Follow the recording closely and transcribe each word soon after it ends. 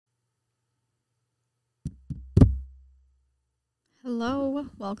Hello,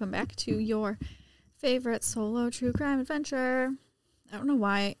 welcome back to your favorite solo true crime adventure. I don't know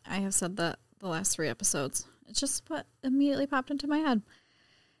why I have said that the last 3 episodes. It's just what immediately popped into my head.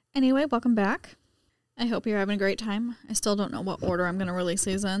 Anyway, welcome back. I hope you're having a great time. I still don't know what order I'm going to release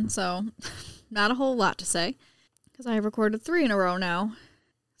these in, so not a whole lot to say, because I have recorded 3 in a row now,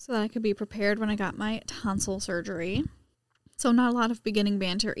 so that I could be prepared when I got my tonsil surgery. So not a lot of beginning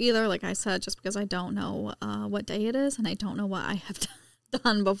banter either, like I said, just because I don't know what day it is, and I don't know what I have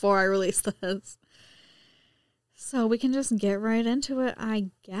done before I release this. So we can just get right into it,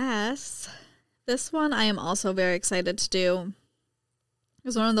 I guess. This one I am also very excited to do. It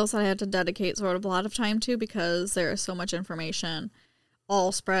was one of those that I had to dedicate sort of a lot of time to because there is so much information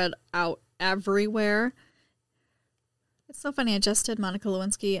all spread out everywhere. It's so funny, I just did Monica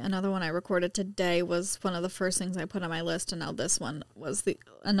Lewinsky. Another one I recorded today was one of the first things I put on my list, and now this one was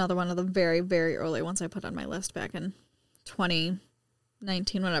another one of the very, very early ones I put on my list back in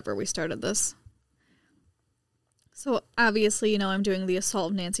 2019, whenever we started this. So obviously, you know, I'm doing the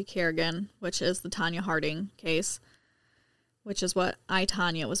assault of Nancy Kerrigan, which is the Tonya Harding case, which is what I,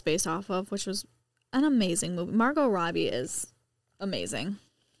 Tonya was based off of, which was an amazing movie. Margot Robbie is amazing.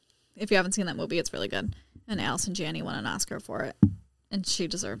 If you haven't seen that movie, it's really good. And Allison Janney won an Oscar for it. And she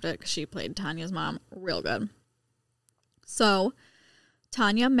deserved it because she played Tanya's mom real good. So,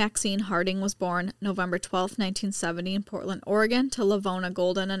 Tonya Maxine Harding was born November 12th, 1970 in Portland, Oregon to Lavona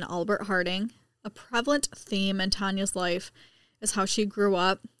Golden and Albert Harding. A prevalent theme in Tanya's life is how she grew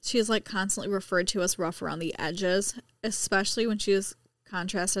up. She is constantly referred to as rough around the edges, especially when she is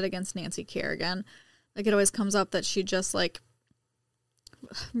contrasted against Nancy Kerrigan. It always comes up that she just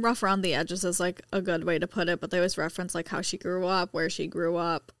rough around the edges is a good way to put it, but they always reference how she grew up, where she grew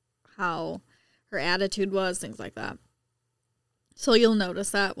up, how her attitude was, things like that. So you'll notice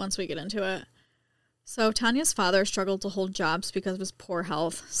that once we get into it. So Tanya's father struggled to hold jobs because of his poor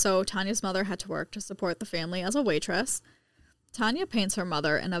health, so Tanya's mother had to work to support the family as a waitress. Tonya paints her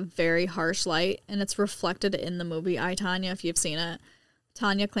mother in a very harsh light, and it's reflected in the movie I, Tonya, if you've seen it.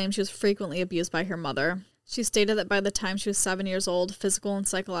 Tonya claims she was frequently abused by her mother. She stated that by the time she was 7 years old, physical and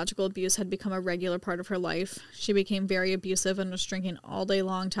psychological abuse had become a regular part of her life. She became very abusive and was drinking all day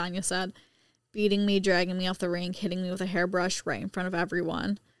long, Tonya said, beating me, dragging me off the rink, hitting me with a hairbrush right in front of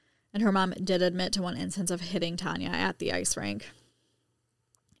everyone. And her mom did admit to one instance of hitting Tonya at the ice rink.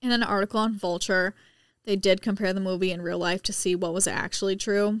 In an article on Vulture, they did compare the movie in real life to see what was actually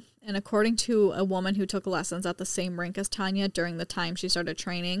true. And according to a woman who took lessons at the same rink as Tonya during the time she started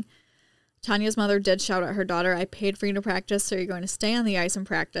training, Tanya's mother did shout at her daughter, "I paid for you to practice, so you're going to stay on the ice and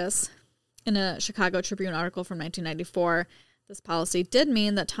practice." In a Chicago Tribune article from 1994, this policy did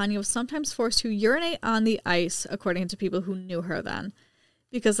mean that Tonya was sometimes forced to urinate on the ice, according to people who knew her then,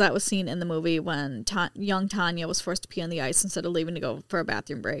 because that was seen in the movie when young Tonya was forced to pee on the ice instead of leaving to go for a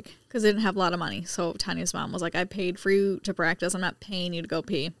bathroom break, because they didn't have a lot of money. So Tanya's mom was like, "I paid for you to practice, I'm not paying you to go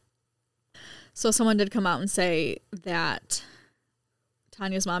pee." So someone did come out and say that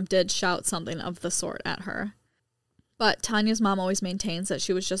Tanya's mom did shout something of the sort at her. But Tanya's mom always maintains that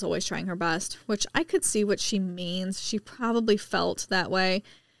she was just always trying her best, which I could see what she means. She probably felt that way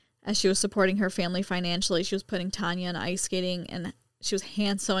as she was supporting her family financially. She was putting Tonya in ice skating, and she was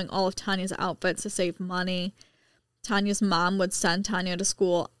hand sewing all of Tanya's outfits to save money. Tanya's mom would send Tonya to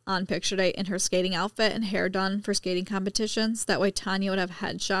school on picture day in her skating outfit and hair done for skating competitions. That way Tonya would have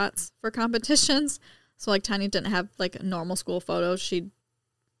headshots for competitions. So Tonya didn't have normal school photos. She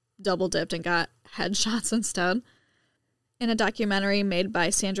double dipped and got headshots instead. In a documentary made by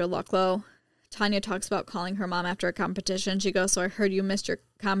Sandra Lucklow, Tonya talks about calling her mom after a competition. She goes, "So I heard you missed your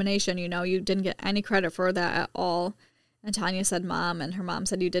combination. You didn't get any credit for that at all." And Tonya said, "Mom," and her mom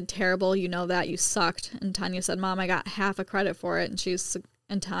said, "You did terrible. You know that. You sucked." And Tonya said, "Mom, I got half a credit for it."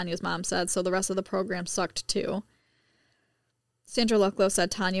 And Tanya's mom said, "So the rest of the program sucked too." Sandra Lucklow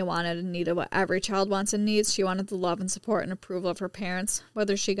said Tonya wanted and needed what every child wants and needs. She wanted the love and support and approval of her parents.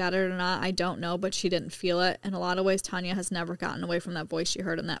 Whether she got it or not, I don't know, but she didn't feel it. In a lot of ways, Tonya has never gotten away from that voice she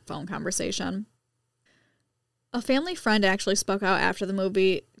heard in that phone conversation. A family friend actually spoke out after the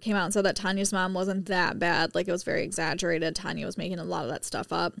movie came out and said that Tanya's mom wasn't that bad. It was very exaggerated. Tonya was making a lot of that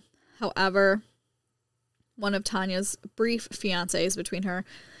stuff up. However, one of Tanya's brief fiancés between her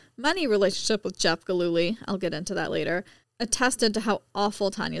many relationship with Jeff Gillooly, I'll get into that later, attested to how awful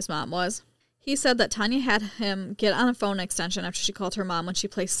Tanya's mom was. He said that Tonya had him get on a phone extension after she called her mom when she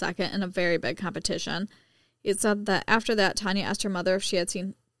placed second in a very big competition. He said that after that, Tonya asked her mother if she had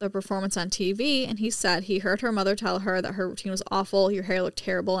seen the performance on TV, and he said he heard her mother tell her that her routine was awful, your hair looked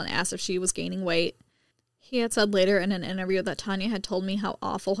terrible, and asked if she was gaining weight. He had said later in an interview that Tonya had told me how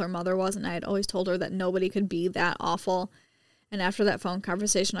awful her mother was, and I had always told her that nobody could be that awful. And after that phone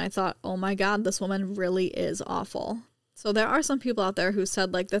conversation, I thought, oh my God, this woman really is awful. So there are some people out there who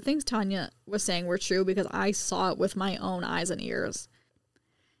said, like, the things Tonya was saying were true because I saw it with my own eyes and ears.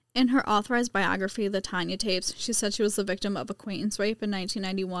 In her authorized biography, The Tonya Tapes, she said she was the victim of acquaintance rape in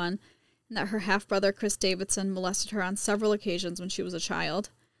 1991 and that her half-brother Chris Davidson molested her on several occasions when she was a child.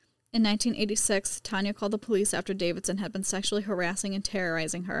 In 1986, Tonya called the police after Davidson had been sexually harassing and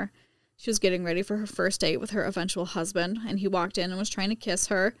terrorizing her. She was getting ready for her first date with her eventual husband, and he walked in and was trying to kiss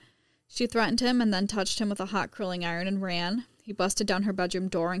her. She threatened him and then touched him with a hot curling iron and ran. He busted down her bedroom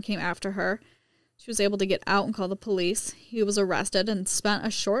door and came after her. She was able to get out and call the police. He was arrested and spent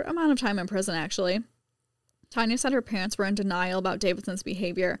a short amount of time in prison, actually. Tonya said her parents were in denial about Davidson's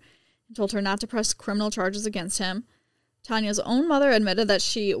behavior and told her not to press criminal charges against him. Tonya's own mother admitted that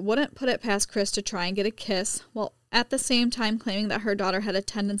she wouldn't put it past Chris to try and get a kiss, while at the same time claiming that her daughter had a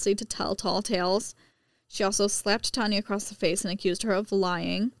tendency to tell tall tales. She also slapped Tonya across the face and accused her of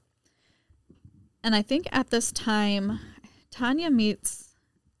lying. And I think at this time, Tonya meets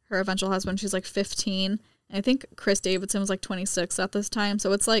her eventual husband. She's like 15. And I think Chris Davidson was like 26 at this time.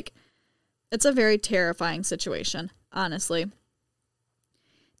 So it's like, it's a very terrifying situation, honestly.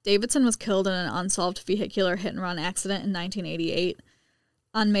 Davidson was killed in an unsolved vehicular hit-and-run accident in 1988.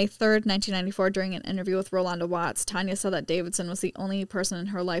 On May 3rd, 1994, during an interview with Rolanda Watts, Tonya said that Davidson was the only person in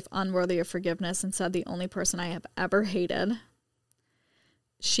her life unworthy of forgiveness and said, the only person I have ever hated.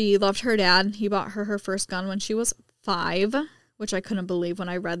 She loved her dad. He bought her first gun when she was 5, which I couldn't believe when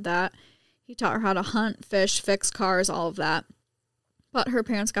I read that. He taught her how to hunt, fish, fix cars, all of that. But her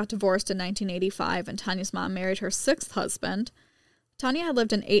parents got divorced in 1985, and Tonya's mom married her 6th husband. Tonya had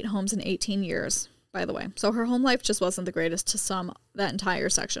lived in 8 homes in 18 years, by the way. So her home life just wasn't the greatest to sum that entire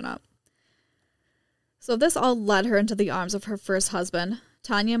section up. So this all led her into the arms of her first husband.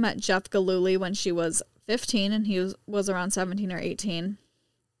 Tonya met Jeff Gillooly when she was 15, and he was around 17 or 18.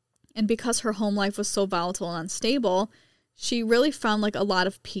 And because her home life was so volatile and unstable, she really found like a lot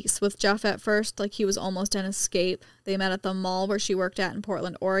of peace with Jeff at first. Like he was almost an escape. They met at the mall where she worked at in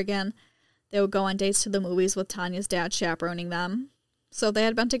Portland, Oregon. They would go on dates to the movies with Tonya's dad chaperoning them. So they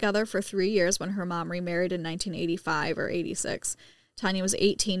had been together for 3 years when her mom remarried in 1985 or 86. Tonya was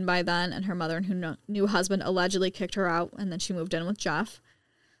 18 by then, and her mother and her new husband allegedly kicked her out, and then she moved in with Jeff.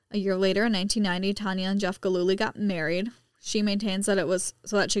 A year later, in 1990, Tonya and Jeff Gillooly got married. She maintains that it was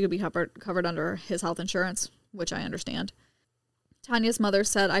so that she could be covered under his health insurance, which I understand. Tonya's mother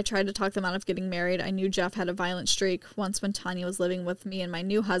said, I tried to talk them out of getting married. I knew Jeff had a violent streak. Once when Tonya was living with me and my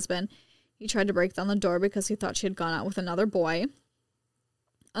new husband, he tried to break down the door because he thought she had gone out with another boy.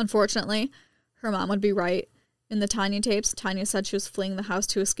 Unfortunately, her mom would be right. In the Tonya tapes, Tonya said she was fleeing the house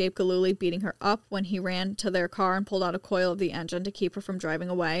to escape Gillooly beating her up when he ran to their car and pulled out a coil of the engine to keep her from driving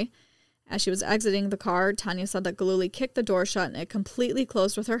away. As she was exiting the car, Tonya said that Gillooly kicked the door shut and it completely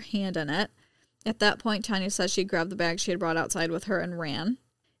closed with her hand in it. At that point, Tonya says she grabbed the bag she had brought outside with her and ran.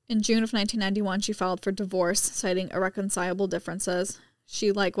 In June of 1991, she filed for divorce, citing irreconcilable differences.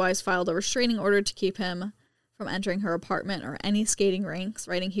 She likewise filed a restraining order to keep him from entering her apartment or any skating rinks,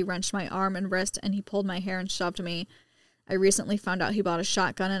 writing, he wrenched my arm and wrist and he pulled my hair and shoved me. I recently found out he bought a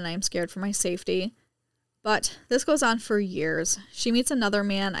shotgun and I am scared for my safety. But this goes on for years. She meets another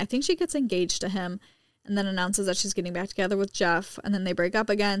man. I think she gets engaged to him and then announces that she's getting back together with Jeff, and then they break up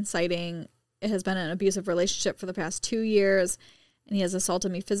again, citing it has been an abusive relationship for the past 2 years and he has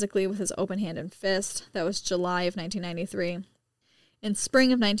assaulted me physically with his open hand and fist. That was July of 1993. In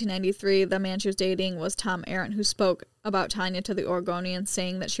spring of 1993, the man she was dating was Tom Arendt, who spoke about Tonya to the Oregonian,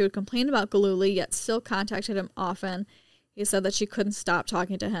 saying that she would complain about Gillooly, yet still contacted him often. He said that she couldn't stop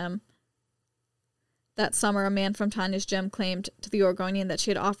talking to him. That summer, a man from Tonya's gym claimed to the Oregonian that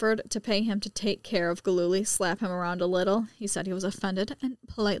she had offered to pay him to take care of Gillooly, slap him around a little. He said he was offended and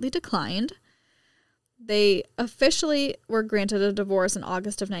politely declined. They officially were granted a divorce in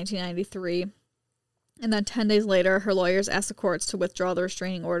August of 1993. And then 10 days later, her lawyers asked the courts to withdraw the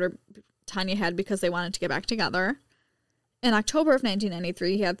restraining order Tonya had because they wanted to get back together. In October of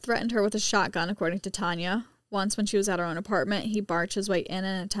 1993, he had threatened her with a shotgun, according to Tonya. Once, when she was at her own apartment, he barged his way in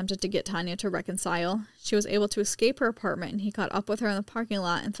and attempted to get Tonya to reconcile. She was able to escape her apartment, and he caught up with her in the parking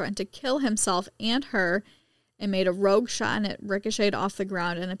lot and threatened to kill himself and her and made a rogue shot, and it ricocheted off the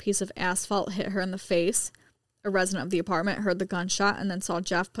ground and a piece of asphalt hit her in the face. A resident of the apartment heard the gunshot and then saw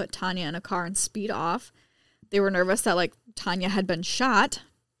Jeff put Tonya in a car and speed off. They were nervous that, Tonya had been shot.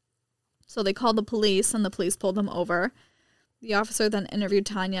 So they called the police, and the police pulled them over. The officer then interviewed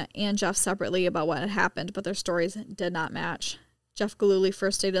Tonya and Jeff separately about what had happened, but their stories did not match. Jeff Gillooly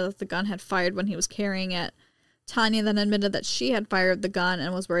first stated that the gun had fired when he was carrying it. Tonya then admitted that she had fired the gun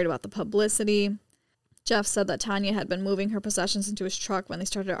and was worried about the publicity. Jeff said that Tonya had been moving her possessions into his truck when they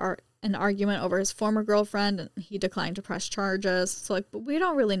started an argument over his former girlfriend, and he declined to press charges. So, but we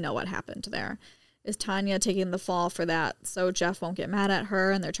don't really know what happened there. Is Tonya taking the fall for that so Jeff won't get mad at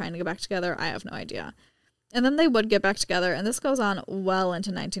her and they're trying to get back together? I have no idea. And then they would get back together, and this goes on well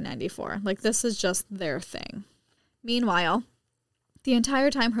into 1994. This is just their thing. Meanwhile, the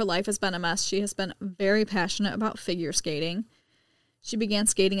entire time her life has been a mess, she has been very passionate about figure skating. She began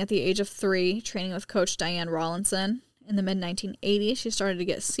skating at the age of 3, training with coach Diane Rawlinson. In the mid-1980s, she started to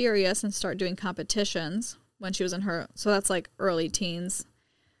get serious and start doing competitions when she was in her, so that's early teens,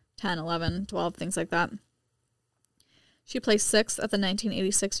 10, 11, 12, things like that. She placed 6th at the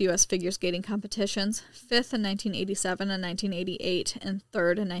 1986 U.S. figure skating competitions, 5th in 1987 and 1988, and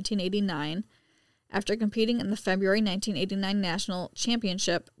 3rd in 1989. After competing in the February 1989 National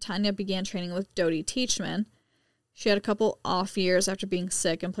Championship, Tonya began training with Dodie Teachman. She had a couple off years after being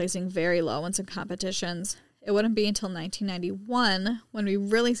sick and placing very low in some competitions. It wouldn't be until 1991 when we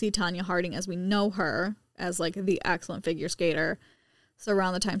really see Tonya Harding as we know her, as the excellent figure skater. So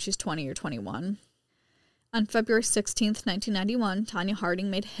around the time she's 20 or 21. On February 16th, 1991, Tonya Harding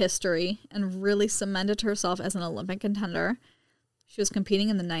made history and really cemented herself as an Olympic contender. She was competing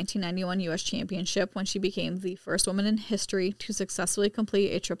in the 1991 U.S. Championship when she became the first woman in history to successfully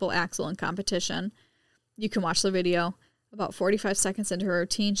complete a triple axel in competition. You can watch the video. About 45 seconds into her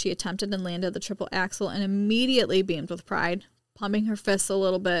routine, she attempted and landed the triple axel and immediately beamed with pride, pumping her fists a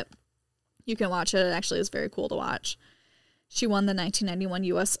little bit. You can watch it. It actually is very cool to watch. She won the 1991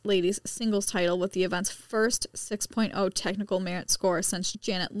 U.S. Ladies Singles title with the event's first 6.0 technical merit score since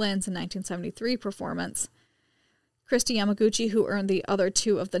Janet Lynn's 1973 performance. Christy Yamaguchi, who earned the other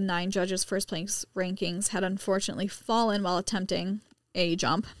 2 of the 9 judges' first place rankings, had unfortunately fallen while attempting a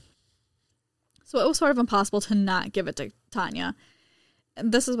jump. So it was sort of impossible to not give it to Tonya.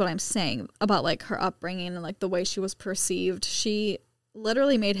 And this is what I'm saying about her upbringing and the way she was perceived. She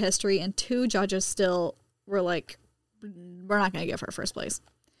literally made history, and 2 judges still were we're not going to give her first place.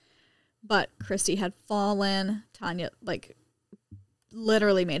 But Christy had fallen. Tonya,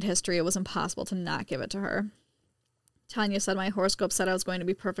 literally made history. It was impossible to not give it to her. Tonya said, "My horoscope said I was going to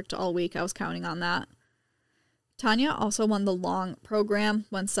be perfect all week. I was counting on that." Tonya also won the long program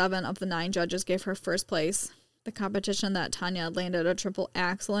when 7 of the 9 judges gave her first place. The competition that Tonya landed a triple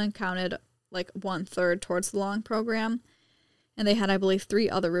axel in counted 1/3 towards the long program. And they had, I believe, 3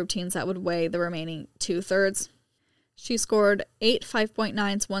 other routines that would weigh the remaining 2/3. She scored 8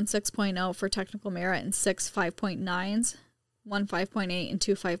 5.9s, 1 6.0 for technical merit, and 6 5.9s, 1 5.8, and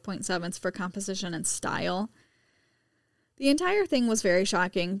 2 5.7s for composition and style. The entire thing was very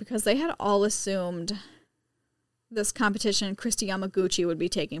shocking because they had all assumed this competition Christy Yamaguchi would be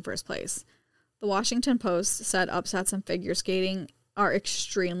taking first place. The Washington Post said upsets in figure skating are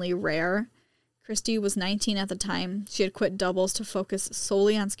extremely rare. Christy was 19 at the time. She had quit doubles to focus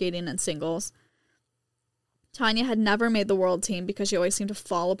solely on skating and singles. Tonya had never made the world team because she always seemed to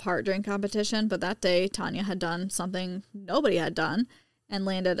fall apart during competition, but that day Tonya had done something nobody had done and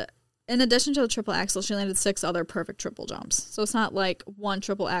landed, in addition to the triple axel, she landed 6 other perfect triple jumps. So it's not like one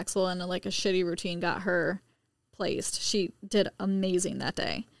triple axel and a shitty routine got her placed. She did amazing that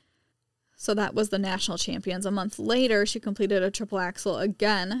day. So that was the national champions. A month later, she completed a triple axel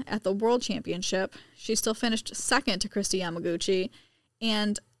again at the world championship. She still finished second to Christy Yamaguchi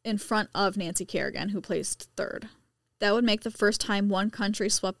and in front of Nancy Kerrigan, who placed 3rd. That would make the first time one country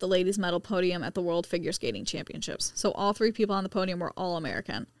swept the ladies' medal podium at the World Figure Skating Championships. So all 3 people on the podium were all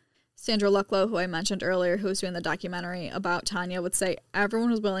American. Sandra Lucklow, who I mentioned earlier, who was doing the documentary about Tonya, would say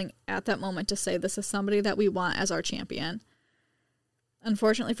everyone was willing at that moment to say this is somebody that we want as our champion.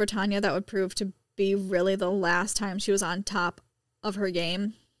 Unfortunately for Tonya, that would prove to be really the last time she was on top of her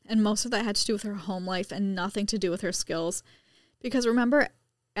game, and most of that had to do with her home life and nothing to do with her skills. Because remember,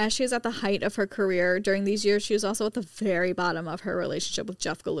 as she was at the height of her career during these years, she was also at the very bottom of her relationship with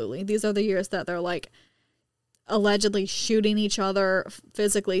Jeff Gillooly. These are the years that they're allegedly shooting each other,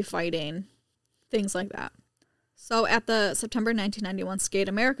 physically fighting, things like that. So at the September 1991 Skate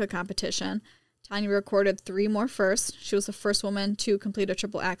America competition, Tonya recorded 3 more firsts. She was the first woman to complete a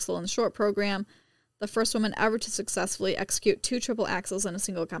triple axel in the short program, the first woman ever to successfully execute 2 triple axels in a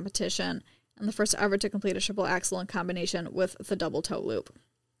single competition, and the first ever to complete a triple axel in combination with the double toe loop.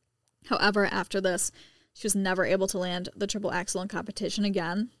 However, after this, she was never able to land the triple axel in competition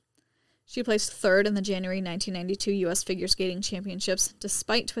again. She placed 3rd in the January 1992 U.S. Figure Skating Championships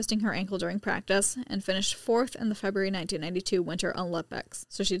despite twisting her ankle during practice, and finished 4th in the February 1992 Winter Olympics.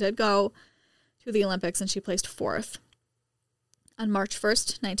 So she did go to the Olympics and she placed 4th. On March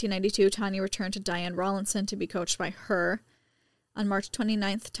 1st, 1992, Tonya returned to Diane Rawlinson to be coached by her. On March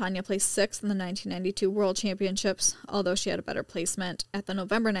 29th, Tonya placed 6th in the 1992 World Championships, although she had a better placement at the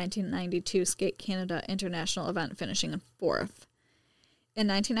November 1992 Skate Canada International event, finishing in 4th. In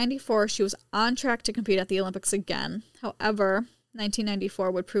 1994, she was on track to compete at the Olympics again. However,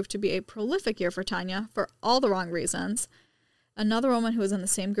 1994 would prove to be a prolific year for Tonya for all the wrong reasons. Another woman who was in the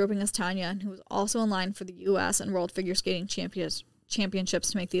same grouping as Tonya and who was also in line for the U.S. and World Figure Skating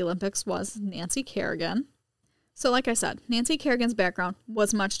Championships to make the Olympics was Nancy Kerrigan. So like I said, Nancy Kerrigan's background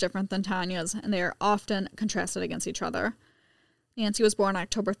was much different than Tonya's, and they are often contrasted against each other. Nancy was born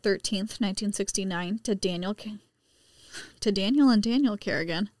October 13th, 1969, to Daniel and Daniel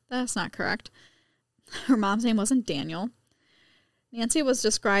Kerrigan. That's not correct. Her mom's name wasn't Daniel. Nancy was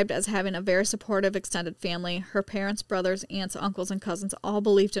described as having a very supportive extended family. Her parents, brothers, aunts, uncles, and cousins all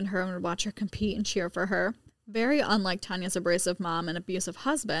believed in her and would watch her compete and cheer for her. Very unlike Tonya's abrasive mom and abusive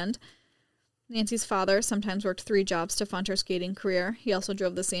husband, Nancy's father sometimes worked 3 jobs to fund her skating career. He also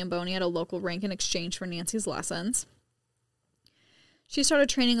drove the Zamboni at a local rink in exchange for Nancy's lessons. She started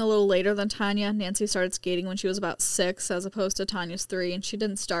training a little later than Tonya. Nancy started skating when she was about 6 as opposed to Tonya's 3, and she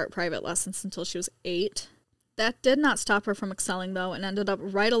didn't start private lessons until she was 8. That did not stop her from excelling, though, and ended up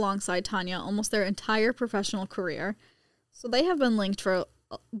right alongside Tonya almost their entire professional career. So they have been linked for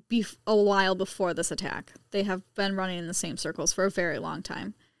a while before this attack. They have been running in the same circles for a very long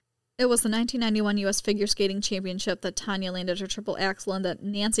time. It was the 1991 U.S. Figure Skating Championship that Tonya landed her triple axel and that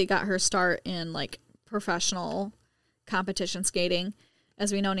Nancy got her start in, professional competition skating.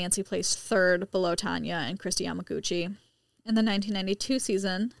 As we know, Nancy placed 3rd below Tonya and Kristi Yamaguchi. In the 1992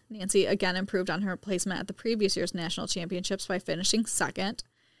 season, Nancy again improved on her placement at the previous year's national championships by finishing 2nd.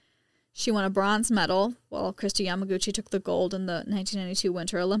 She won a bronze medal, while Kristi Yamaguchi took the gold in the 1992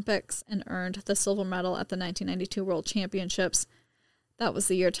 Winter Olympics and earned the silver medal at the 1992 World Championships. That was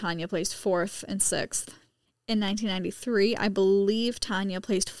the year Tonya placed 4th and 6th. In 1993, I believe Tonya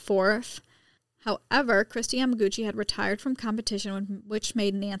placed 4th. However, Kristi Yamaguchi had retired from competition, which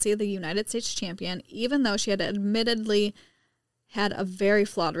made Nancy the United States champion, even though she had admittedly had a very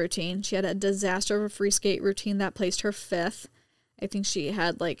flawed routine. She had a disaster of a free skate routine that placed her 5th. I think she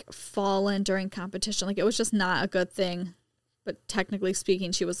had, fallen during competition. It was just not a good thing. But technically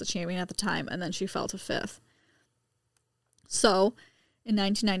speaking, she was the champion at the time, and then she fell to 5th. So, in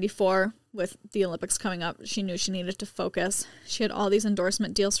 1994, with the Olympics coming up, she knew she needed to focus. She had all these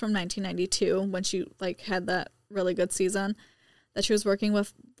endorsement deals from 1992 when she had that really good season that she was working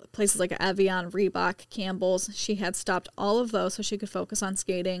with places like Evian, Reebok, Campbell's. She had stopped all of those so she could focus on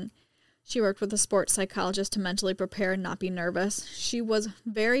skating. She worked with a sports psychologist to mentally prepare and not be nervous. She was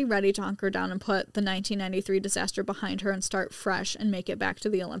very ready to hunker down and put the 1993 disaster behind her and start fresh and make it back to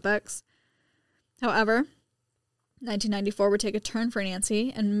the Olympics. However, 1994 would take a turn for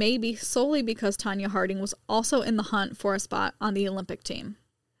Nancy, and maybe solely because Tonya Harding was also in the hunt for a spot on the Olympic team.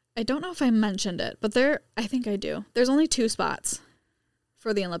 I don't know if I mentioned it, but I think I do. There's only 2 spots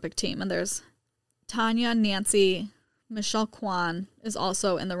for the Olympic team, and there's Tonya, Nancy, Michelle Kwan is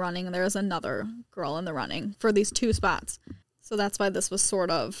also in the running, and there is another girl in the running for these 2 spots. So that's why this was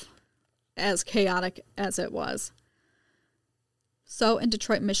sort of as chaotic as it was. So, in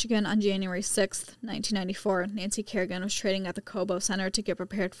Detroit, Michigan, on January 6th, 1994, Nancy Kerrigan was training at the Cobo Center to get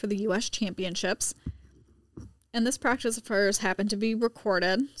prepared for the U.S. Championships. And this practice of hers happened to be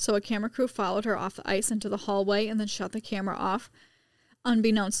recorded, so a camera crew followed her off the ice into the hallway and then shut the camera off.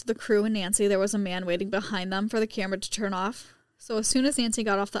 Unbeknownst to the crew and Nancy, there was a man waiting behind them for the camera to turn off. So as soon as Nancy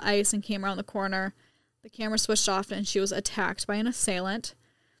got off the ice and came around the corner, the camera switched off and she was attacked by an assailant.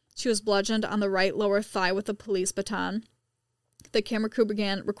 She was bludgeoned on the right lower thigh with a police baton. The camera crew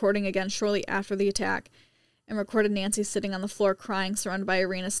began recording again shortly after the attack and recorded Nancy sitting on the floor crying, surrounded by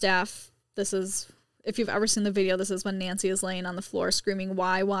arena staff. This is, if you've ever seen the video, this is when Nancy is laying on the floor screaming,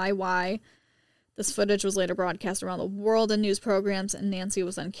 why? This footage was later broadcast around the world in news programs, and Nancy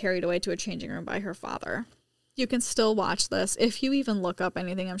was then carried away to a changing room by her father. You can still watch this. If you even look up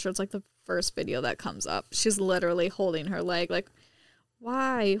anything, I'm sure it's the first video that comes up. She's literally holding her leg,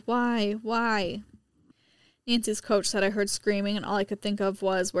 why? Nancy's coach said, "I heard screaming, and all I could think of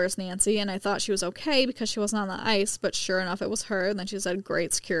was, where's Nancy? And I thought she was okay because she wasn't on the ice, but sure enough, it was her." And then she said,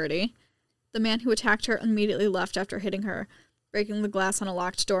 "Great security." The man who attacked her immediately left after hitting her, breaking the glass on a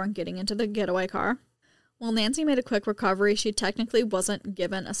locked door and getting into the getaway car. While Nancy made a quick recovery, she technically wasn't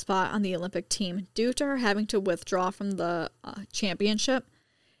given a spot on the Olympic team due to her having to withdraw from the championship.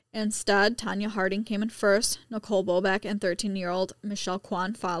 Instead, Tonya Harding came in first, Nicole Bobek and 13-year-old Michelle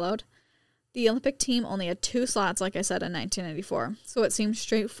Kwan followed. The Olympic team only had 2 slots, like I said, in 1994, so it seemed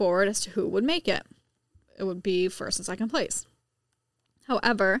straightforward as to who would make it. It would be first and second place.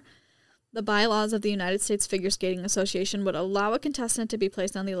 However, The bylaws of the United States Figure Skating Association would allow a contestant to be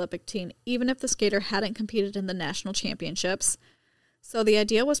placed on the Olympic team even if the skater hadn't competed in the national championships. So the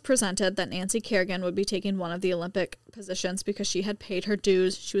idea was presented that Nancy Kerrigan would be taking one of the Olympic positions because she had paid her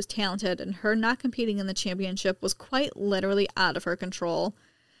dues, she was talented, and her not competing in the championship was quite literally out of her control.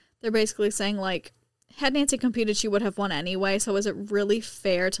 They're basically saying, like, had Nancy competed, she would have won anyway, so is it really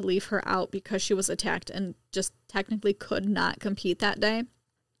fair to leave her out because she was attacked and just technically could not compete that day?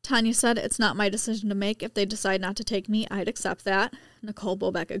 Tonya said, "It's not my decision to make. If they decide not to take me, I'd accept that." Nicole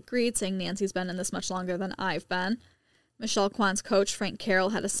Bobeck agreed, saying Nancy's been in this much longer than I've been. Michelle Kwan's coach, Frank Carroll,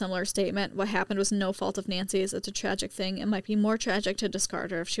 had a similar statement. "What happened was no fault of Nancy's. It's a tragic thing. It might be more tragic to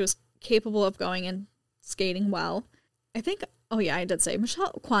discard her if she was capable of going and skating well." I think, oh yeah, I did say,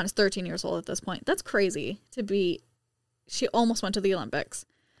 Michelle Kwan is 13 years old at this point. That's crazy to be, she almost went to the Olympics.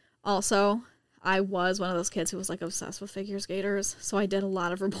 Also, I was one of those kids who was like obsessed with figure skaters, so I did a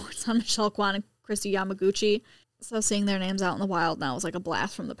lot of reports on Michelle Kwan and Christy Yamaguchi. So seeing their names out in the wild now was like a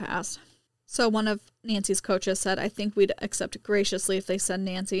blast from the past. So one of Nancy's coaches said, "I think we'd accept graciously if they said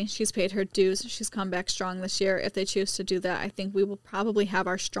Nancy. She's paid her dues. She's come back strong this year. If they choose to do that, I think we will probably have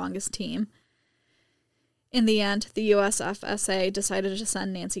our strongest team." In the end, the USFSA decided to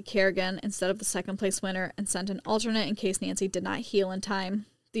send Nancy Kerrigan instead of the second place winner and sent an alternate in case Nancy did not heal in time.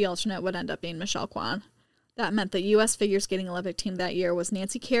 The alternate would end up being Michelle Kwan. That meant the U.S. figure skating Olympic team that year was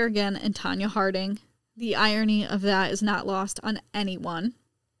Nancy Kerrigan and Tonya Harding. The irony of that is not lost on anyone.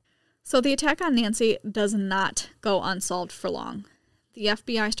 So the attack on Nancy does not go unsolved for long. The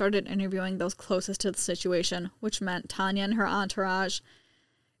FBI started interviewing those closest to the situation, which meant Tonya and her entourage.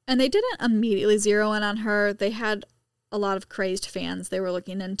 And they didn't immediately zero in on her. They had a lot of crazed fans they were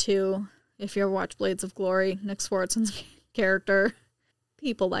looking into. If you ever watch Blades of Glory, Nick Swartzen's character,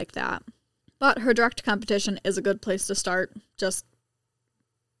 people like that. But her direct competition is a good place to start, just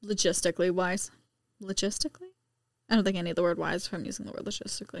logistically wise. Logistically? I don't think I need the word wise if I'm using the word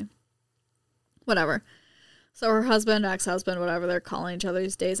logistically. Whatever. So her husband, ex-husband, whatever they're calling each other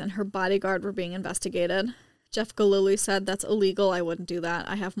these days, and her bodyguard were being investigated. Jeff Gillooly said, "That's illegal. I wouldn't do that.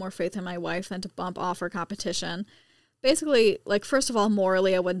 I have more faith in my wife than to bump off her competition." Basically, like, first of all,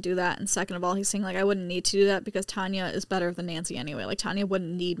 morally, I wouldn't do that. And second of all, he's saying, like, I wouldn't need to do that because Tonya is better than Nancy anyway. Like, Tonya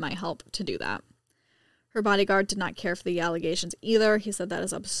wouldn't need my help to do that. Her bodyguard did not care for the allegations either. He said, "That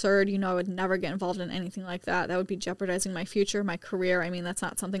is absurd. You know, I would never get involved in anything like that. That would be jeopardizing my future, my career. I mean, that's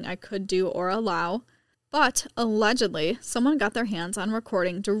not something I could do or allow." But allegedly, someone got their hands on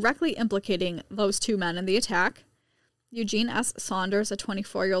recording directly implicating those two men in the attack. Eugene S. Saunders, a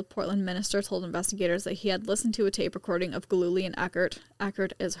 24-year-old Portland minister, told investigators that he had listened to a tape recording of Gillooly and Eckert.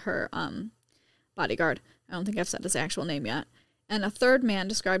 Eckert is her bodyguard. I don't think I've said his actual name yet. And a third man,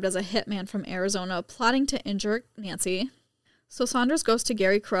 described as a hitman from Arizona, plotting to injure Nancy. So Saunders goes to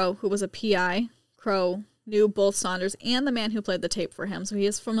Gary Crow, who was a PI. Crow knew both Saunders and the man who played the tape for him, so he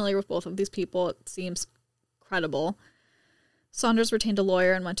is familiar with both of these people. It seems credible. Saunders retained a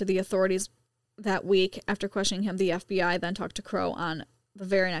lawyer and went to the authorities that week. After questioning him, the FBI then talked to Crow on the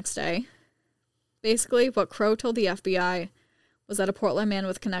very next day. Basically, what Crow told the FBI was that a Portland man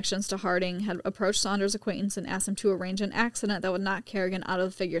with connections to Harding had approached Saunders' acquaintance and asked him to arrange an accident that would knock Kerrigan out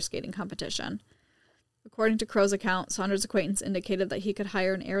of the figure skating competition. According to Crow's account, Saunders' acquaintance indicated that he could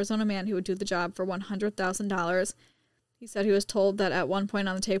hire an Arizona man who would do the job for $100,000. He said he was told that at one point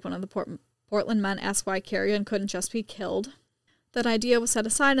on the tape, one of the Portland men asked why Kerrigan couldn't just be killed. That idea was set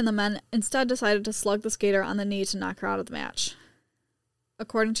aside, and the men instead decided to slug the skater on the knee to knock her out of the match.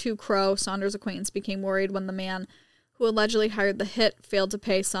 According to Crow, Saunders' acquaintance became worried when the man who allegedly hired the hit failed to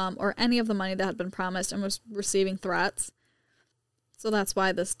pay some or any of the money that had been promised and was receiving threats. So that's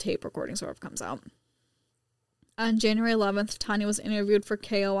why this tape recording sort of comes out. On January 11th, Tonya was interviewed for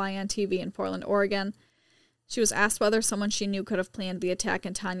KOIN TV in Portland, Oregon. She was asked whether someone she knew could have planned the attack,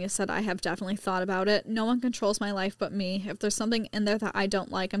 and Tonya said, "I have definitely thought about it. No one controls my life but me. If there's something in there that I don't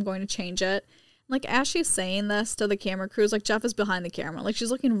like, I'm going to change it." Like, as she's saying this to the camera crews, like, Jeff is behind the camera. Like,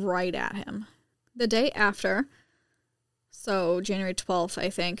 she's looking right at him. The day after, so January 12th, I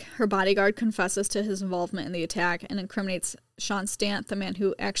think, her bodyguard confesses to his involvement in the attack and incriminates Sean Stant, the man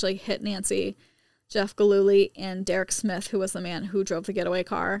who actually hit Nancy, Jeff Gillooly, and Derek Smith, who was the man who drove the getaway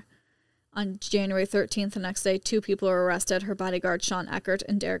car. On January 13th, the next day, 2 people were arrested, her bodyguard Sean Eckert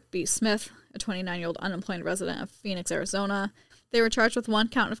and Derek B. Smith, a 29-year-old unemployed resident of Phoenix, Arizona. They were charged with 1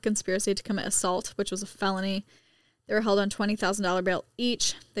 count of conspiracy to commit assault, which was a felony. They were held on $20,000 bail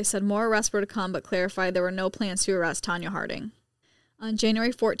each. They said more arrests were to come, but clarified there were no plans to arrest Tonya Harding. On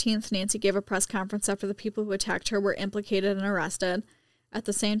January 14th, Nancy gave a press conference after the people who attacked her were implicated and arrested. At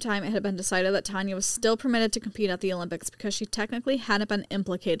the same time, it had been decided that Tonya was still permitted to compete at the Olympics because she technically hadn't been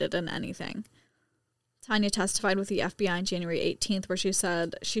implicated in anything. Tonya testified with the FBI on January 18th, where she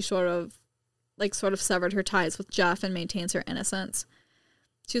said she sort of severed her ties with Jeff and maintains her innocence.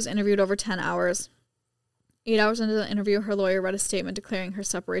 She was interviewed over 10 hours. 8 hours into the interview, her lawyer read a statement declaring her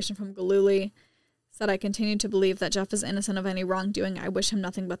separation from Gillooly, said, "I continue to believe that Jeff is innocent of any wrongdoing. I wish him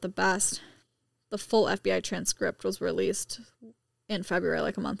nothing but the best." The full FBI transcript was released in February,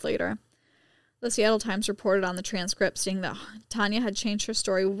 like a month later. The Seattle Times reported on the transcript, stating that Tonya had changed her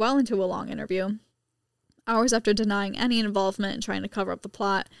story well into a long interview. Hours after denying any involvement in trying to cover up the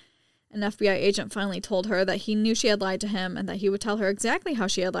plot, an FBI agent finally told her that he knew she had lied to him and that he would tell her exactly how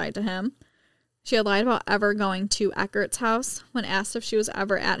she had lied to him. She had lied about ever going to Eckert's house. When asked if she was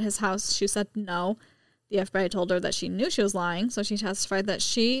ever at his house, she said no. The FBI told her that she knew she was lying, so she testified that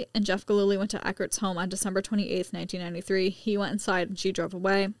she and Jeff Gillooly went to Eckert's home on December 28th, 1993. He went inside and she drove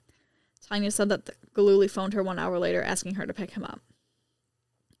away. Tonya said that Gillooly phoned her 1 hour later asking her to pick him up.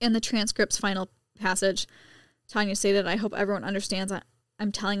 In the transcript's final passage, Tonya stated, "I hope everyone understands that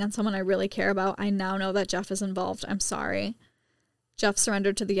I'm telling on someone I really care about. I now know that Jeff is involved. I'm sorry." Jeff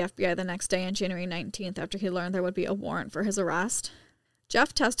surrendered to the FBI the next day on January 19th after he learned there would be a warrant for his arrest.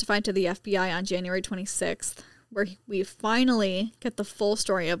 Jeff testified to the FBI on January 26th, where we finally get the full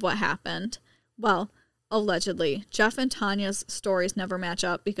story of what happened. Well, allegedly. Jeff and Tonya's stories never match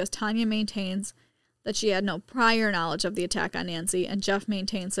up because Tonya maintains that she had no prior knowledge of the attack on Nancy, and Jeff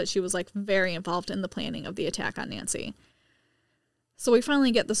maintains that she was very involved in the planning of the attack on Nancy. So we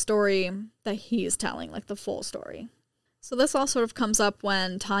finally get the story that he's telling, the full story. So this all sort of comes up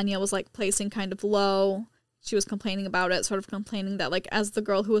when Tonya was placing kind of low. She was complaining about it, sort of complaining that as the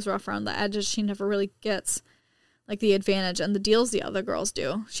girl who was rough around the edges, she never really gets the advantage and the deals the other girls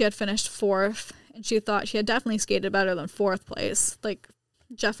do. She had finished 4th, and she thought she had definitely skated better than 4th place.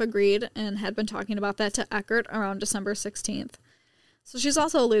 Jeff agreed and had been talking about that to Eckert around December 16th. So she's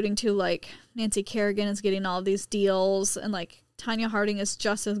also alluding to Nancy Kerrigan is getting all of these deals, and Tonya Harding is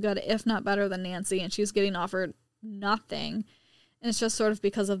just as good, if not better, than Nancy, and she's getting offered nothing. And it's just sort of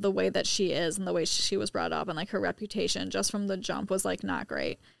because of the way that she is and the way she was brought up, and her reputation just from the jump was not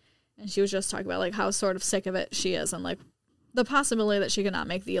great. And she was just talking about how sort of sick of it she is, and the possibility that she could not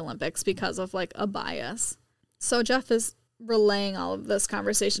make the Olympics because of a bias. So Jeff is relaying all of this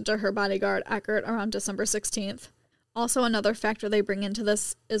conversation to her bodyguard Eckert around December 16th. Also, another factor they bring into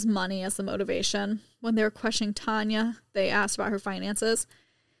this is money as the motivation. When they were questioning Tonya, they asked about her finances,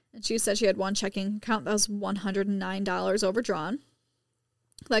 and she said she had one checking account that was $109 overdrawn.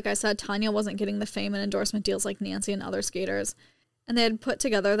 Like I said, Tonya wasn't getting the fame and endorsement deals like Nancy and other skaters, and they had put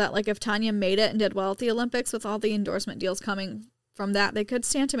together that if Tonya made it and did well at the Olympics with all the endorsement deals coming from that, they could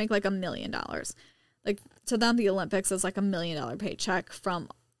stand to make $1 million. To them, the Olympics is $1 million paycheck from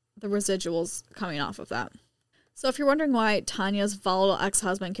the residuals coming off of that. So if you're wondering why Tanya's volatile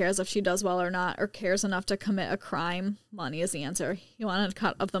ex-husband cares if she does well or not, or cares enough to commit a crime, money is the answer. He wanted a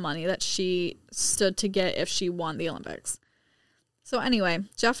cut of the money that she stood to get if she won the Olympics. So anyway,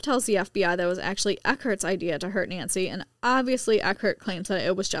 Jeff tells the FBI that it was actually Eckert's idea to hurt Nancy, and obviously Eckert claims that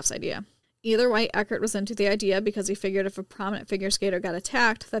it was Jeff's idea. Either way, Eckert was into the idea because he figured if a prominent figure skater got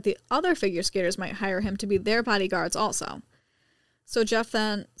attacked, that the other figure skaters might hire him to be their bodyguards also. So Jeff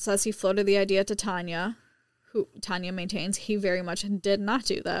then says he floated the idea to Tonya, who Tonya maintains he very much did not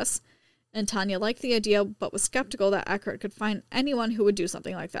do this, and Tonya liked the idea but was skeptical that Eckert could find anyone who would do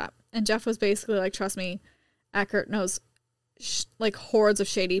something like that. And Jeff was basically trust me, Eckert knows hordes of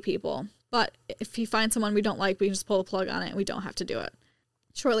shady people, but if he finds someone we don't like, we can just pull the plug on it and we don't have to do it.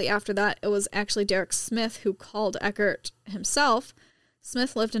 Shortly after that, it was actually Derek Smith who called Eckert himself.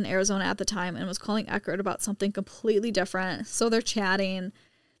 Smith lived in Arizona at the time and was calling Eckert about something completely different, so they're chatting.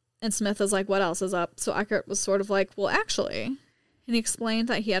 And Smith is what else is up? So Eckert was sort of well, actually. And he explained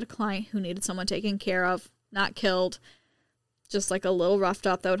that he had a client who needed someone taken care of, not killed, just a little roughed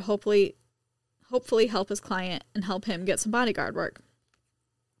up that would hopefully help his client and help him get some bodyguard work.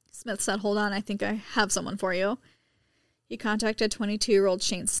 Smith said, "Hold on, I think I have someone for you." He contacted 22-year-old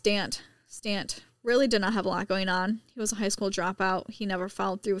Shane Stant. Stant really did not have a lot going on. He was a high school dropout. He never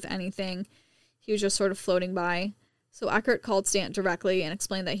followed through with anything. He was just sort of floating by. So Eckert called Stant directly and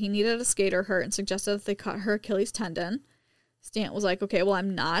explained that he needed a skater hurt and suggested that they cut her Achilles tendon. Stant was okay, well,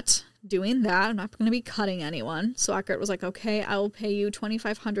 I'm not doing that. I'm not going to be cutting anyone. So Eckert was okay, I will pay you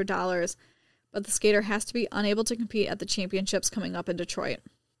 $2,500, but the skater has to be unable to compete at the championships coming up in Detroit.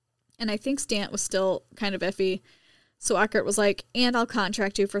 And I think Stant was still kind of iffy. So Eckert was and I'll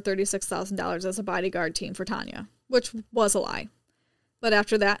contract you for $36,000 as a bodyguard team for Tonya, which was a lie. But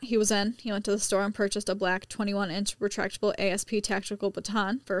after that, he went to the store and purchased a black 21-inch retractable ASP tactical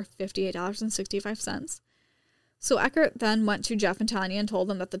baton for $58.65. So Eckert then went to Jeff and Tonya and told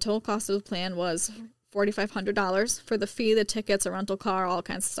them that the total cost of the plan was $4,500 for the fee, the tickets, a rental car, all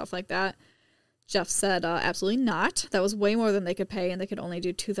kinds of stuff like that. Jeff said absolutely not. That was way more than they could pay, and they could only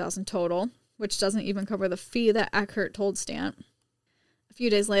do $2,000 total, which doesn't even cover the fee that Eckert told Stant. A few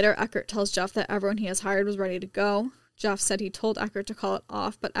days later, Eckert tells Jeff that everyone he has hired was ready to go. Jeff said he told Eckert to call it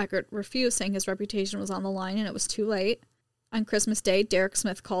off, but Eckert refused, saying his reputation was on the line and it was too late. On Christmas Day, Derek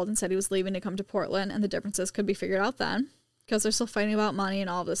Smith called and said he was leaving to come to Portland, and the differences could be figured out then, because they're still fighting about money and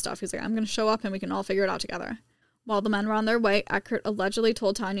all of this stuff. He's like, I'm going to show up and we can all figure it out together. While the men were on their way, Eckert allegedly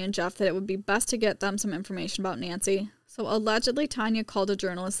told Tonya and Jeff that it would be best to get them some information about Nancy. So allegedly, Tonya called a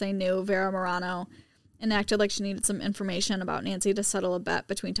journalist they knew, Vera Morano, and acted like she needed some information about Nancy to settle a bet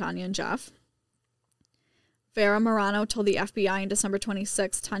between Tonya and Jeff. Vera Morano told the FBI on December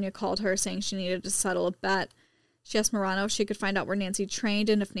 26th Tonya called her saying she needed to settle a bet. She asked Morano if she could find out where Nancy trained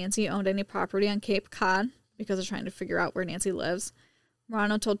and if Nancy owned any property on Cape Cod, because they're trying to figure out where Nancy lives.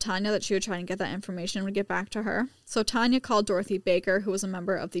 Morano told Tonya that she would try and get that information and would get back to her. So Tonya called Dorothy Baker, who was a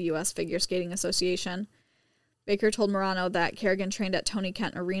member of the U.S. Figure Skating Association. Baker told Morano that Kerrigan trained at Tony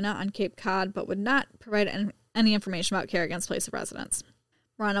Kent Arena on Cape Cod, but would not provide any information about Kerrigan's place of residence.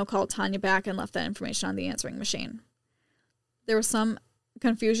 Morano called Tonya back and left that information on the answering machine. There was some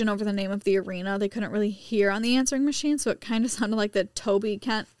confusion over the name of the arena. They couldn't really hear on the answering machine, so it kind of sounded like the Toby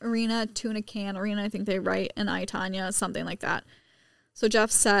Kent Arena, Tuna Can Arena. I think they write in I, Tonya, something like that. So Jeff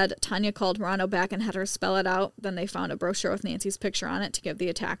said Tonya called Morano back and had her spell it out. Then they found a brochure with Nancy's picture on it to give the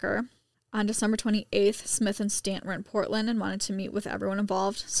attacker. On December 28th, Smith and Stant were in Portland and wanted to meet with everyone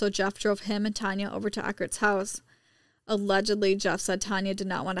involved, so Jeff drove him and Tonya over to Eckert's house. Allegedly, Jeff said Tonya did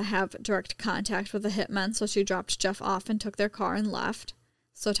not want to have direct contact with the hitmen, so she dropped Jeff off and took their car and left.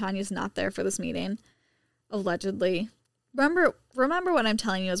 So Tanya's not there for this meeting. Allegedly. Remember what I'm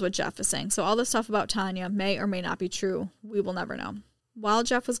telling you is what Jeff is saying. So all this stuff about Tonya may or may not be true. We will never know. While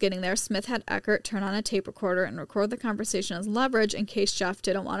Jeff was getting there, Smith had Eckert turn on a tape recorder and record the conversation as leverage in case Jeff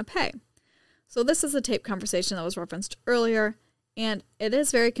didn't want to pay. So this is the tape conversation that was referenced earlier. And it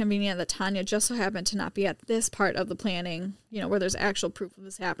is very convenient that Tonya just so happened to not be at this part of the planning, where there's actual proof of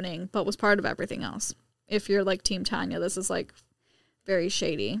this happening, but was part of everything else. If you're like Team Tonya, this is like very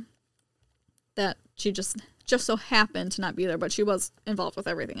shady that she just so happened to not be there, but she was involved with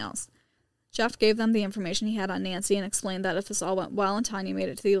everything else. Jeff gave them the information he had on Nancy and explained that if this all went well and Tonya made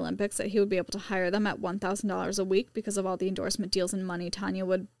it to the Olympics, that he would be able to hire them at $1,000 a week because of all the endorsement deals and money Tonya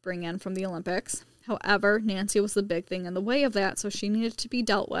would bring in from the Olympics. However, Nancy was the big thing in the way of that, so she needed to be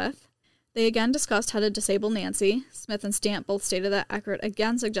dealt with. They again discussed how to disable Nancy. Smith and Stant both stated that Eckert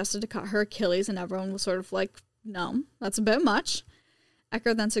again suggested to cut her Achilles, and everyone was sort of like, no, that's a bit much.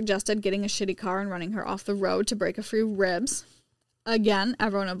 Eckert then suggested getting a shitty car and running her off the road to break a few ribs. Again,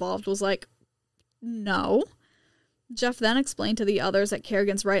 everyone involved was like, no. Jeff then explained to the others that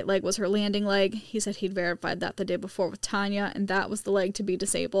Kerrigan's right leg was her landing leg. He said he'd verified that the day before with Tonya, and that was the leg to be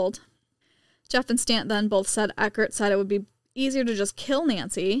disabled. Jeff and Stant then both said Eckert said it would be easier to just kill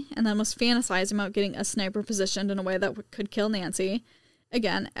Nancy, and then was fantasizing about getting a sniper positioned in a way that could kill Nancy.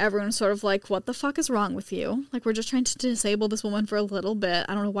 Again, everyone's sort of like, what the fuck is wrong with you? Like, we're just trying to disable this woman for a little bit.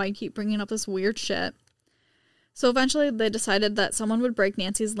 I don't know why you keep bringing up this weird shit. So eventually they decided that someone would break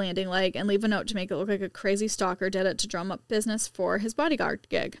Nancy's landing leg and leave a note to make it look like a crazy stalker did it to drum up business for his bodyguard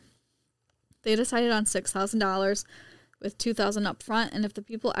gig. They decided on $6,000 with $2,000 up front, and if the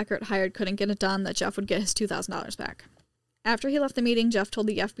people Eckert hired couldn't get it done, that Jeff would get his $2,000 back. After he left the meeting, Jeff told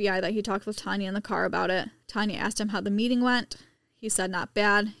the FBI that he talked with Tonya in the car about it. Tonya asked him how the meeting went. He said not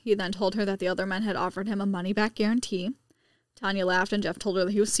bad. He then told her that the other men had offered him a money-back guarantee. Tonya laughed, and Jeff told her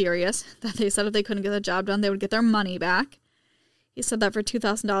that he was serious, that they said if they couldn't get the job done, they would get their money back. He said that for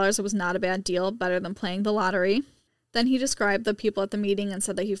 $2,000, it was not a bad deal, better than playing the lottery. Then he described the people at the meeting and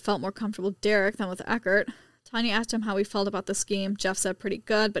said that he felt more comfortable with Derek than with Eckert. Tonya asked him how he felt about the scheme. Jeff said pretty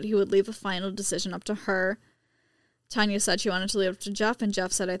good, but he would leave the final decision up to her. Tonya said she wanted to leave it to Jeff, and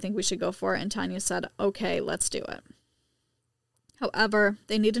Jeff said, I think we should go for it, and Tonya said, okay, let's do it. However,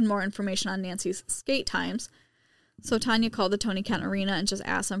 they needed more information on Nancy's skate times, so Tonya called the Tony Kent Arena and just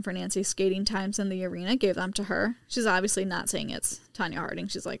asked them for Nancy's skating times in the arena, gave them to her. She's obviously not saying it's Tonya Harding.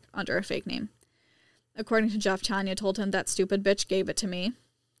 She's like under a fake name. According to Jeff, Tonya told him that stupid bitch gave it to me.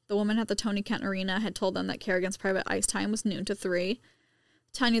 The woman at the Tony Kent Arena had told them that Kerrigan's private ice time was noon to 3.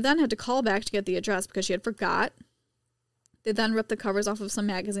 Tonya then had to call back to get the address because she had forgot. They then ripped the covers off of some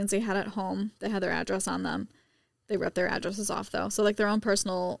magazines they had at home. They had their address on them. They ripped their addresses off, though. So, like, their own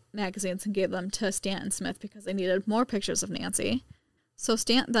personal magazines, and gave them to Stant and Smith because they needed more pictures of Nancy. So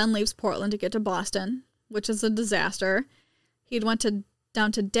Stant then leaves Portland to get to Boston, which is a disaster. He'd went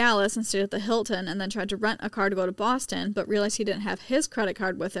down to Dallas and stayed at the Hilton and then tried to rent a car to go to Boston, but realized he didn't have his credit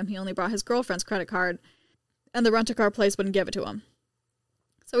card with him. He only brought his girlfriend's credit card, and the rent-a-car place wouldn't give it to him.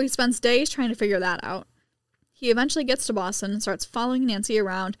 So he spends days trying to figure that out. He eventually gets to Boston and starts following Nancy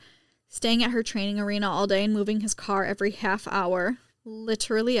around, staying at her training arena all day and moving his car every half hour.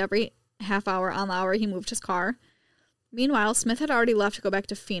 Literally every half hour on the hour he moved his car. Meanwhile, Smith had already left to go back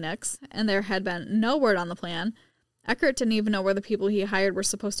to Phoenix, and there had been no word on the plan. Eckert didn't even know where the people he hired were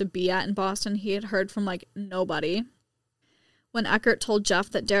supposed to be at in Boston. He had heard from, nobody. When Eckert told Jeff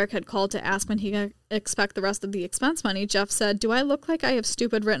that Derek had called to ask when he could expect the rest of the expense money, Jeff said, "Do I look like I have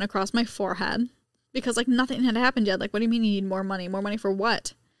stupid written across my forehead?" Because, nothing had happened yet. What do you mean you need more money? More money for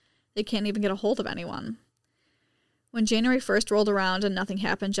what? They can't even get a hold of anyone. When January 1st rolled around and nothing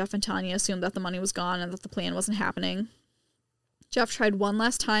happened, Jeff and Tonya assumed that the money was gone and that the plan wasn't happening. Jeff tried one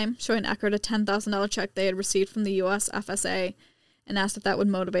last time, showing Eckert a $10,000 check they had received from the U.S. FSA, and asked if that would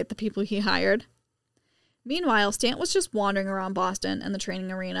motivate the people he hired. Meanwhile, Stant was just wandering around Boston and the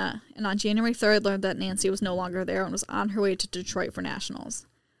training arena, and on January 3rd learned that Nancy was no longer there and was on her way to Detroit for nationals.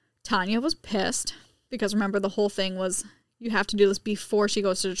 Tonya was pissed, because remember, the whole thing was, you have to do this before she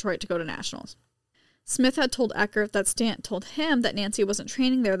goes to Detroit to go to nationals. Smith had told Eckert that Stant told him that Nancy wasn't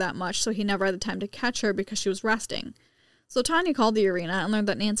training there that much, so he never had the time to catch her because she was resting. So Tonya called the arena and learned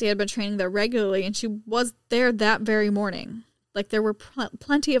that Nancy had been training there regularly, and she was there that very morning. There were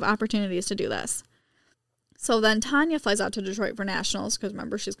plenty of opportunities to do this. So then Tonya flies out to Detroit for nationals, because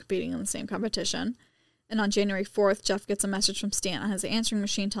remember, she's competing in the same competition. And on January 4th, Jeff gets a message from Stant on his answering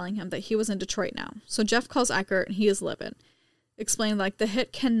machine telling him that he was in Detroit now. So Jeff calls Eckert, and he is livid. Explained, the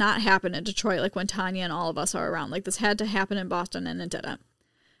hit cannot happen in Detroit, when Tonya and all of us are around. This had to happen in Boston, and it didn't.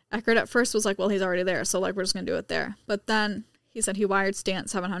 Eckert at first was well, he's already there, so, we're just going to do it there. But then he said he wired Stant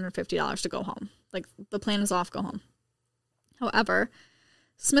 $750 to go home. The plan is off, go home. However,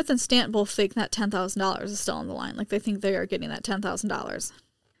 Smith and Stant both think that $10,000 is still on the line. They think they are getting that $10,000.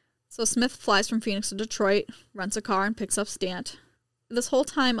 So Smith flies from Phoenix to Detroit, rents a car, and picks up Stant. This whole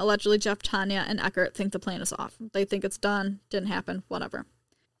time, allegedly, Jeff, Tonya, and Eckert think the plan is off. They think it's done, didn't happen, whatever.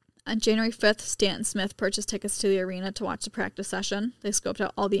 On January 5th, Stant and Smith purchased tickets to the arena to watch the practice session. They scoped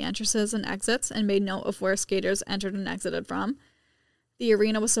out all the entrances and exits and made note of where skaters entered and exited from. The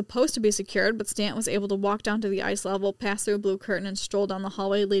arena was supposed to be secured, but Stant was able to walk down to the ice level, pass through a blue curtain, and stroll down the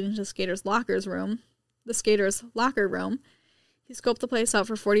hallway leading to the skaters' locker room. He scoped the place out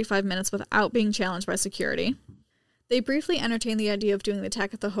for 45 minutes without being challenged by security. They briefly entertained the idea of doing the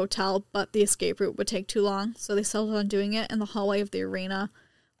attack at the hotel, but the escape route would take too long, so they settled on doing it in the hallway of the arena,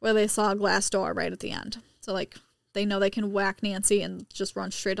 where they saw a glass door right at the end. So, they know they can whack Nancy and just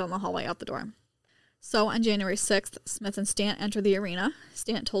run straight down the hallway out the door. So, on January 6th, Smith and Stant entered the arena.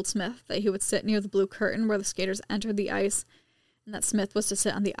 Stant told Smith that he would sit near the blue curtain where the skaters entered the ice, and that Smith was to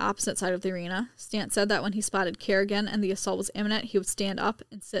sit on the opposite side of the arena. Stant said that when he spotted Kerrigan and the assault was imminent, he would stand up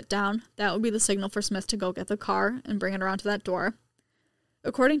and sit down. That would be the signal for Smith to go get the car and bring it around to that door.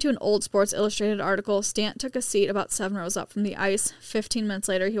 According to an old Sports Illustrated article, Stant took a seat about 7 rows up from the ice. 15 minutes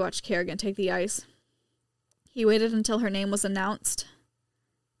later, he watched Kerrigan take the ice. He waited until her name was announced.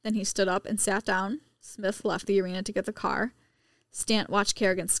 Then he stood up and sat down. Smith left the arena to get the car. Stant watched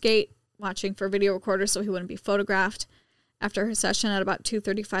Kerrigan skate, watching for video recorders so he wouldn't be photographed. After her session at about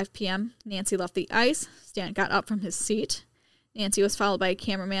 2:35 p.m., Nancy left the ice. Stant got up from his seat. Nancy was followed by a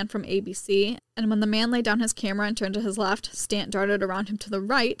cameraman from ABC, and when the man laid down his camera and turned to his left, Stant darted around him to the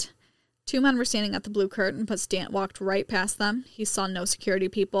right. 2 men were standing at the blue curtain, but Stant walked right past them. He saw no security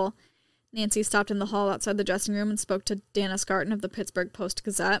people. Nancy stopped in the hall outside the dressing room and spoke to Dana Scarton of the Pittsburgh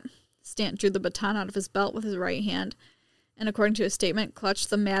Post-Gazette. Stant drew the baton out of his belt with his right hand, and according to his statement, clutched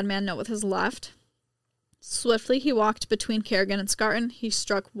the madman note with his left. Swiftly, he walked between Kerrigan and Scarton. He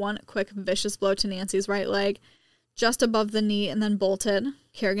struck one quick, vicious blow to Nancy's right leg, just above the knee, and then bolted.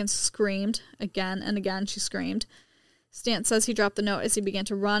 Kerrigan screamed. Again and again, she screamed. Stant says he dropped the note as he began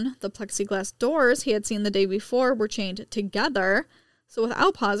to run. The plexiglass doors he had seen the day before were chained together, so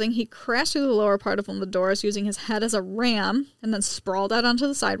without pausing, he crashed through the lower part of one of the doors, using his head as a ram, and then sprawled out onto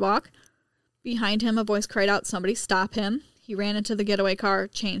the sidewalk. Behind him, a voice cried out, "Somebody stop him." He ran into the getaway car,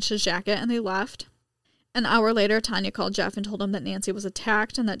 changed his jacket, and they left. An hour later, Tonya called Jeff and told him that Nancy was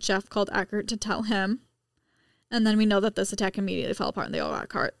attacked, and that Jeff called Eckert to tell him. And then we know that this attack immediately fell apart and they all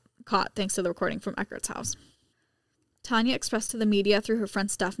got caught thanks to the recording from Eckert's house. Tonya expressed to the media through her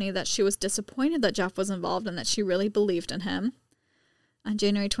friend Stephanie that she was disappointed that Jeff was involved and that she really believed in him. On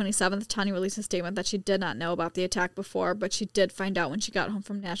January 27th, Tonya released a statement that she did not know about the attack before, but she did find out when she got home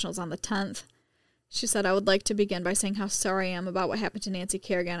from nationals on the 10th. She said, I would like to begin by saying how sorry I am about what happened to Nancy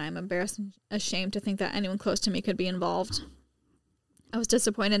Kerrigan. I'm embarrassed and ashamed to think that anyone close to me could be involved. I was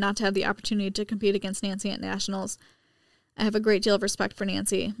disappointed not to have the opportunity to compete against Nancy at Nationals. I have a great deal of respect for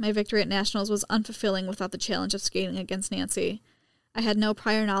Nancy. My victory at Nationals was unfulfilling without the challenge of skating against Nancy. I had no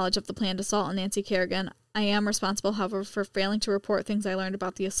prior knowledge of the planned assault on Nancy Kerrigan. I am responsible, however, for failing to report things I learned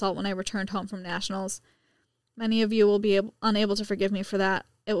about the assault when I returned home from Nationals. Many of you will be unable to forgive me for that.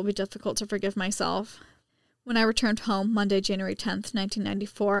 It will be difficult to forgive myself. When I returned home Monday, January 10th,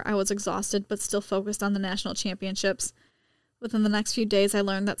 1994, I was exhausted but still focused on the national championships. Within the next few days, I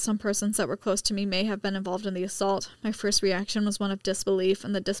learned that some persons that were close to me may have been involved in the assault. My first reaction was one of disbelief,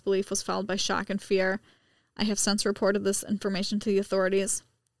 and the disbelief was followed by shock and fear. I have since reported this information to the authorities.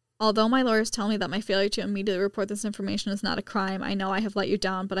 Although my lawyers tell me that my failure to immediately report this information is not a crime, I know I have let you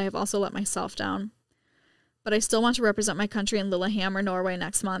down, but I have also let myself down. But I still want to represent my country in Lillehammer, Norway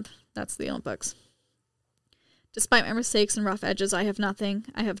next month. That's the Olympics. Despite my mistakes and rough edges, I have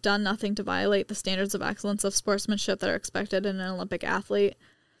done nothing to violate the standards of excellence of sportsmanship that are expected in an Olympic athlete.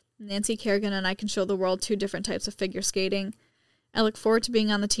 Nancy Kerrigan and I can show the world 2 different types of figure skating. I look forward to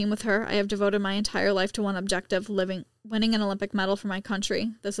being on the team with her. I have devoted my entire life to one objective, winning an Olympic medal for my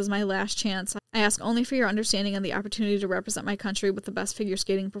country. This is my last chance. I ask only for your understanding and the opportunity to represent my country with the best figure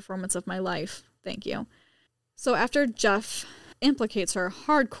skating performance of my life. Thank you. So after Jeff implicates her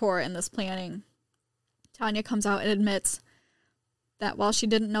hardcore in this planning, Tonya comes out and admits that while she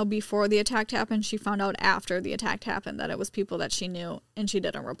didn't know before the attack happened, she found out after the attack happened that it was people that she knew, and she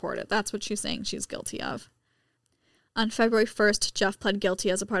didn't report it. That's what she's saying she's guilty of. On February 1st, Jeff pled guilty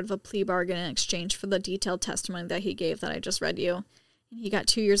as a part of a plea bargain in exchange for the detailed testimony that he gave that I just read you. And he got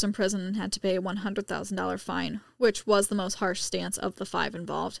 2 years in prison and had to pay a $100,000 fine, which was the most harsh stance of the 5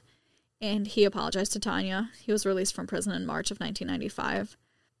 involved. And he apologized to Tonya. He was released from prison in March of 1995.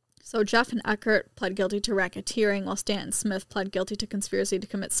 So Jeff and Eckert pled guilty to racketeering, while Stant and Smith pled guilty to conspiracy to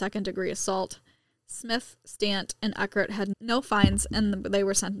commit second-degree assault. Smith, Stant, and Eckert had no fines, and they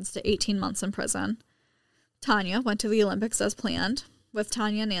were sentenced to 18 months in prison. Tonya went to the Olympics as planned, with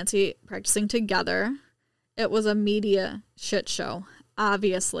Tonya and Nancy practicing together. It was a media shit show,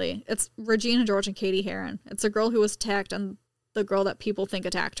 obviously. It's Regina George and Katie Heron. It's a girl who was attacked and the girl that people think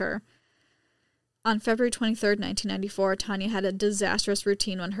attacked her. On February 23rd, 1994, Tonya had a disastrous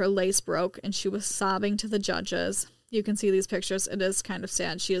routine when her lace broke, and she was sobbing to the judges. You can see these pictures. It is kind of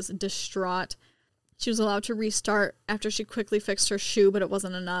sad. She is distraught. She was allowed to restart after she quickly fixed her shoe, but it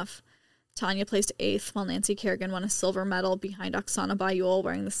wasn't enough. Tonya placed 8th, while Nancy Kerrigan won a silver medal behind Oksana Bayul,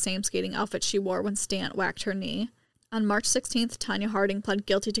 wearing the same skating outfit she wore when Stant whacked her knee. On March 16th, Tonya Harding pled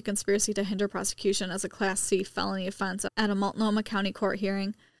guilty to conspiracy to hinder prosecution as a Class C felony offense at a Multnomah County court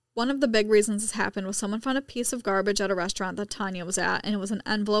hearing. One of the big reasons this happened was someone found a piece of garbage at a restaurant that Tonya was at, and it was an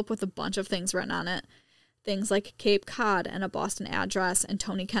envelope with a bunch of things written on it. Things like Cape Cod and a Boston address and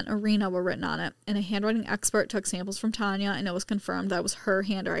Tony Kent Arena were written on it, and a handwriting expert took samples from Tonya, and it was confirmed that it was her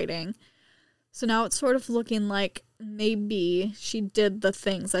handwriting. So now it's sort of looking like maybe she did the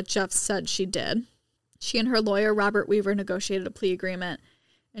things that Jeff said she did. She and her lawyer, Robert Weaver, negotiated a plea agreement,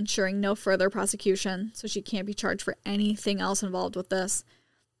 ensuring no further prosecution, so she can't be charged for anything else involved with this.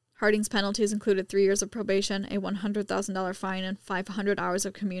 Harding's penalties included 3 years of probation, a $100,000 fine, and 500 hours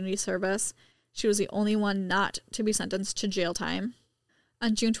of community service. She was the only one not to be sentenced to jail time.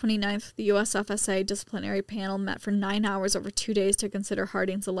 On June 29th, the USFSA disciplinary panel met for 9 hours over 2 days to consider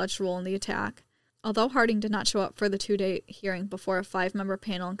Harding's alleged role in the attack. Although Harding did not show up for the 2-day hearing before a 5-member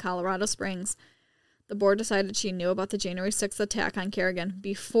panel in Colorado Springs, the board decided she knew about the January 6th attack on Kerrigan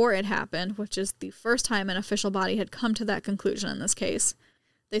before it happened, which is the first time an official body had come to that conclusion in this case.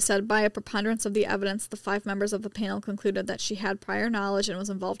 They said by a preponderance of the evidence, the 5 members of the panel concluded that she had prior knowledge and was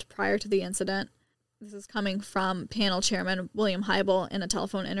involved prior to the incident. This is coming from panel chairman William Heibel in a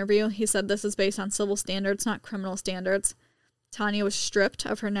telephone interview. He said this is based on civil standards, not criminal standards. Tonya was stripped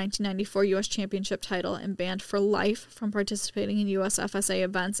of her 1994 U.S. Championship title and banned for life from participating in USFSA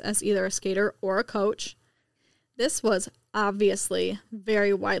events as either a skater or a coach. This was obviously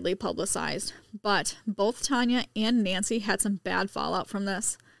very widely publicized, but both Tonya and Nancy had some bad fallout from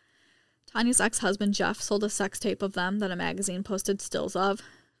this. Tonya's ex-husband Jeff sold a sex tape of them that a magazine posted stills of.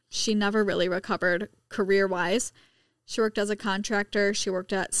 She never really recovered career-wise. She worked as a contractor, she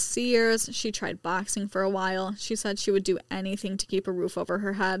worked at Sears, she tried boxing for a while. She said she would do anything to keep a roof over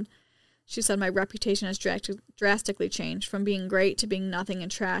her head. She said, my reputation has drastically changed, from being great to being nothing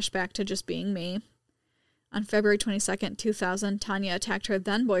and trash back to just being me. On February 22nd, 2000, Tonya attacked her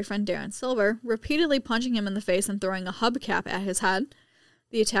then-boyfriend Darren Silver, repeatedly punching him in the face and throwing a hubcap at his head.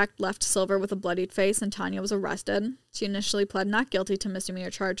 The attack left Silver with a bloodied face, and Tonya was arrested. She initially pled not guilty to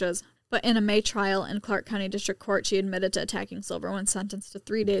misdemeanor charges, But in a May trial in Clark County District Court, she admitted to attacking Silver when sentenced to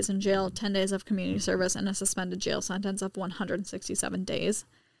 3 days in jail, 10 days of community service, and a suspended jail sentence of 167 days.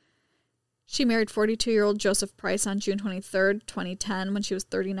 She married 42-year-old Joseph Price on June 23, 2010, when she was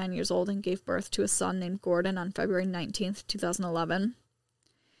 39 years old, and gave birth to a son named Gordon on February 19, 2011.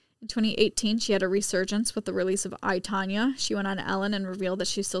 In 2018, she had a resurgence with the release of I, Tonya. She went on Ellen and revealed that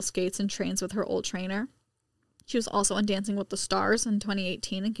she still skates and trains with her old trainer. She was also on Dancing with the Stars in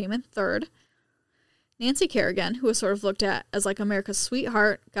 2018 and came in third. Nancy Kerrigan, who was sort of looked at as like America's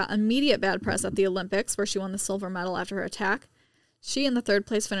sweetheart, got immediate bad press at the Olympics, where she won the silver medal after her attack. She and the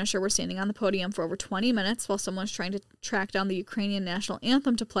third-place finisher were standing on the podium for over 20 minutes while someone was trying to track down the Ukrainian national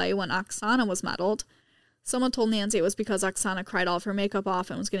anthem to play when Oksana was medaled. Someone told Nancy it was because Oksana cried all of her makeup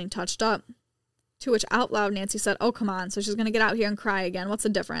off and was getting touched up. To which out loud Nancy said, "Oh, come on, so she's going to get out here and cry again. What's the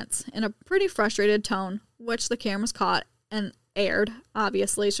difference?" In a pretty frustrated tone, which the cameras caught and aired,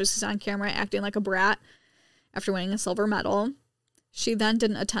 obviously, so she's on camera acting like a brat after winning a silver medal. She then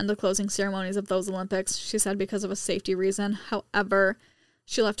didn't attend the closing ceremonies of those Olympics, she said, because of a safety reason. However,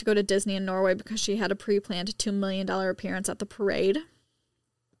 she left to go to Disney in Norway because she had a pre-planned $2 million appearance at the parade.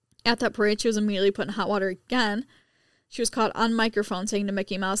 At that parade, she was immediately put in hot water again. She was caught on microphone saying to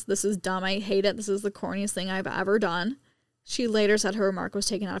Mickey Mouse, "This is dumb, I hate it, this is the corniest thing I've ever done." She later said her remark was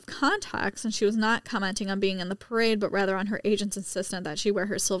taken out of context, and she was not commenting on being in the parade, but rather on her agent's insistence that she wear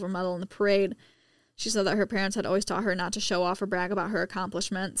her silver medal in the parade. She said that her parents had always taught her not to show off or brag about her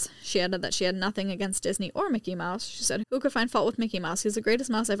accomplishments. She added that she had nothing against Disney or Mickey Mouse. She said, "Who could find fault with Mickey Mouse? He's the greatest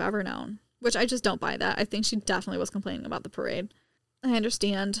mouse I've ever known." Which I just don't buy that. I think she definitely was complaining about the parade. I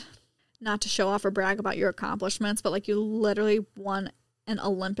understand not to show off or brag about your accomplishments, but like you literally won an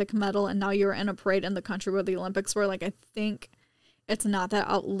Olympic medal and now you're in a parade in the country where the Olympics were. Like, I think it's not that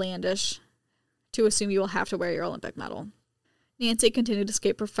outlandish to assume you will have to wear your Olympic medal. Nancy continued to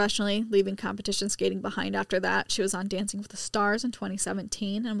skate professionally, leaving competition skating behind after that. She was on Dancing with the Stars in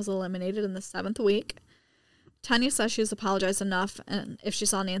 2017 and was eliminated in the 7th week. Tonya says she's apologized enough, and if she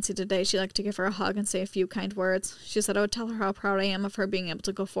saw Nancy today, she'd like to give her a hug and say a few kind words. She said, "I would tell her how proud I am of her being able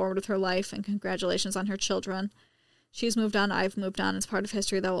to go forward with her life, and congratulations on her children. She's moved on, I've moved on. It's part of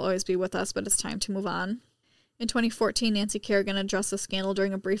history that will always be with us, but it's time to move on." In 2014, Nancy Kerrigan addressed the scandal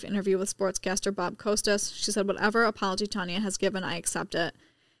during a brief interview with sportscaster Bob Costas. She said, "Whatever apology Tonya has given, I accept it.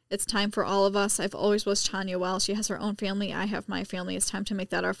 It's time for all of us. I've always wished Tonya well. She has her own family. I have my family. It's time to make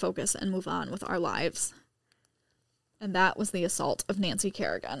that our focus and move on with our lives." And that was the assault of Nancy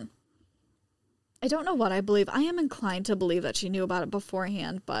Kerrigan. I don't know what I believe. I am inclined to believe that she knew about it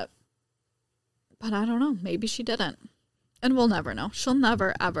beforehand, but I don't know. Maybe she didn't. And we'll never know. She'll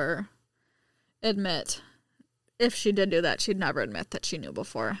never, ever admit. If she did do that, she'd never admit that she knew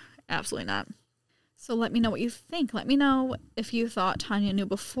before. Absolutely not. So let me know what you think. Let me know if you thought Tonya knew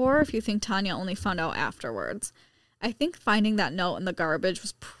before, if you think Tonya only found out afterwards. I think finding that note in the garbage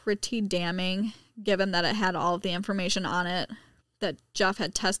was pretty damning, given that it had all of the information on it that Jeff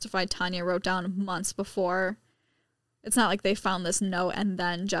had testified Tonya wrote down months before. It's not like they found this note and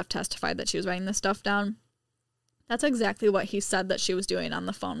then Jeff testified that she was writing this stuff down. That's exactly what he said that she was doing on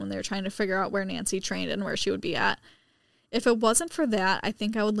the phone when they were trying to figure out where Nancy trained and where she would be at. If it wasn't for that, I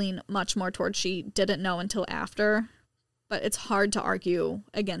think I would lean much more towards she didn't know until after. But it's hard to argue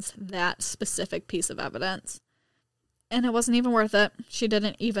against that specific piece of evidence. And it wasn't even worth it. She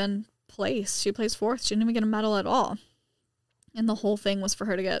didn't even place. She placed 4th. She didn't even get a medal at all. And the whole thing was for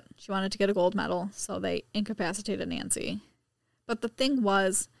her to get, she wanted to get a gold medal, so they incapacitated Nancy. But the thing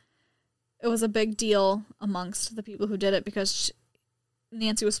was, it was a big deal amongst the people who did it because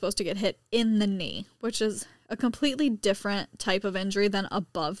Nancy was supposed to get hit in the knee, which is a completely different type of injury than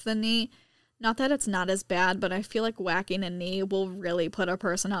above the knee. Not that it's not as bad, but I feel like whacking a knee will really put a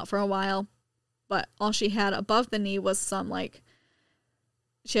person out for a while. But all she had above the knee was some,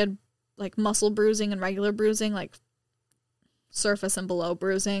 she had, muscle bruising and regular bruising, surface and below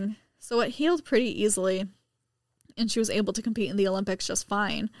bruising. So it healed pretty easily, and she was able to compete in the Olympics just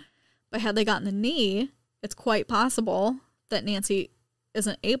fine. But had they gotten the knee, it's quite possible that Nancy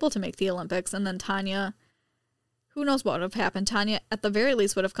isn't able to make the Olympics, and then Tonya, who knows what would have happened. Tonya, at the very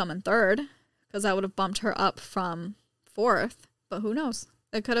least, would have come in 3rd, because that would have bumped her up from 4th. But who knows?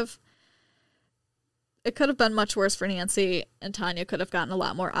 It could have been much worse for Nancy, and Tonya could have gotten a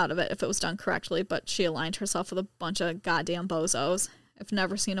lot more out of it if it was done correctly, but she aligned herself with a bunch of goddamn bozos. I've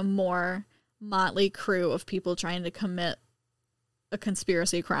never seen a more motley crew of people trying to commit a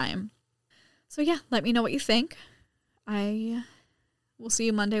conspiracy crime. So yeah, let me know what you think. I will see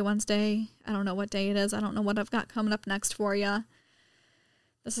you Monday, Wednesday. I don't know what day it is. I don't know what I've got coming up next for you.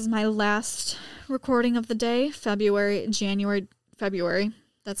 This is my last recording of the day, February.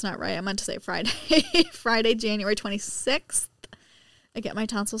 That's not right. I meant to say Friday. Friday, January 26th. I get my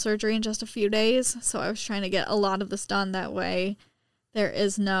tonsil surgery in just a few days. So I was trying to get a lot of this done. That way there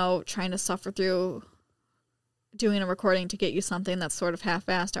is no trying to suffer through doing a recording to get you something that's sort of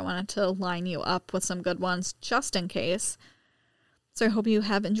half-assed. I wanted to line you up with some good ones just in case. So I hope you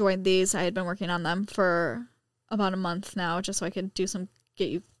have enjoyed these. I had been working on them for about a month now just so I could get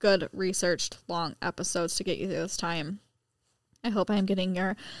you good researched long episodes to get you through this time. I hope I am getting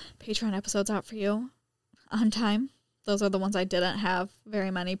your Patreon episodes out for you on time. Those are the ones I didn't have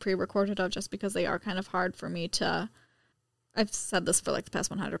very many pre-recorded of just because they are kind of hard for me to... I've said this for like the past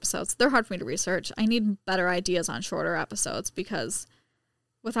 100 episodes. They're hard for me to research. I need better ideas on shorter episodes because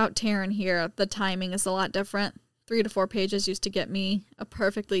without Taryn here, the timing is a lot different. 3 to 4 pages used to get me a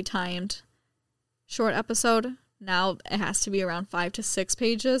perfectly timed short episode. Now it has to be around 5 to 6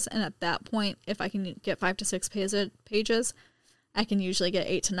 pages. And at that point, if I can get 5 to 6 pages, I can usually get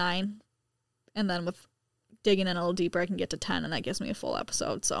 8 to 9. And then with digging in a little deeper, I can get to 10, and that gives me a full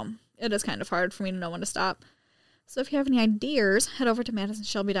episode. So it is kind of hard for me to know when to stop. So if you have any ideas, head over to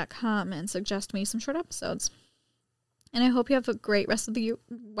madisonshelby.com and suggest me some short episodes. And I hope you have a great rest of the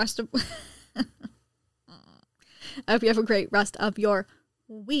I hope you have a great rest of your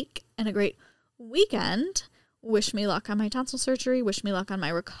week and a great weekend. Wish me luck on my tonsil surgery. Wish me luck on my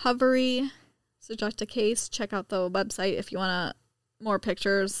recovery. Suggest a case. Check out the website if you want more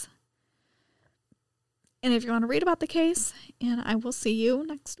pictures. And if you want to read about the case. And I will see you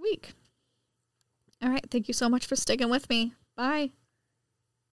next week. All right. Thank you so much for sticking with me. Bye.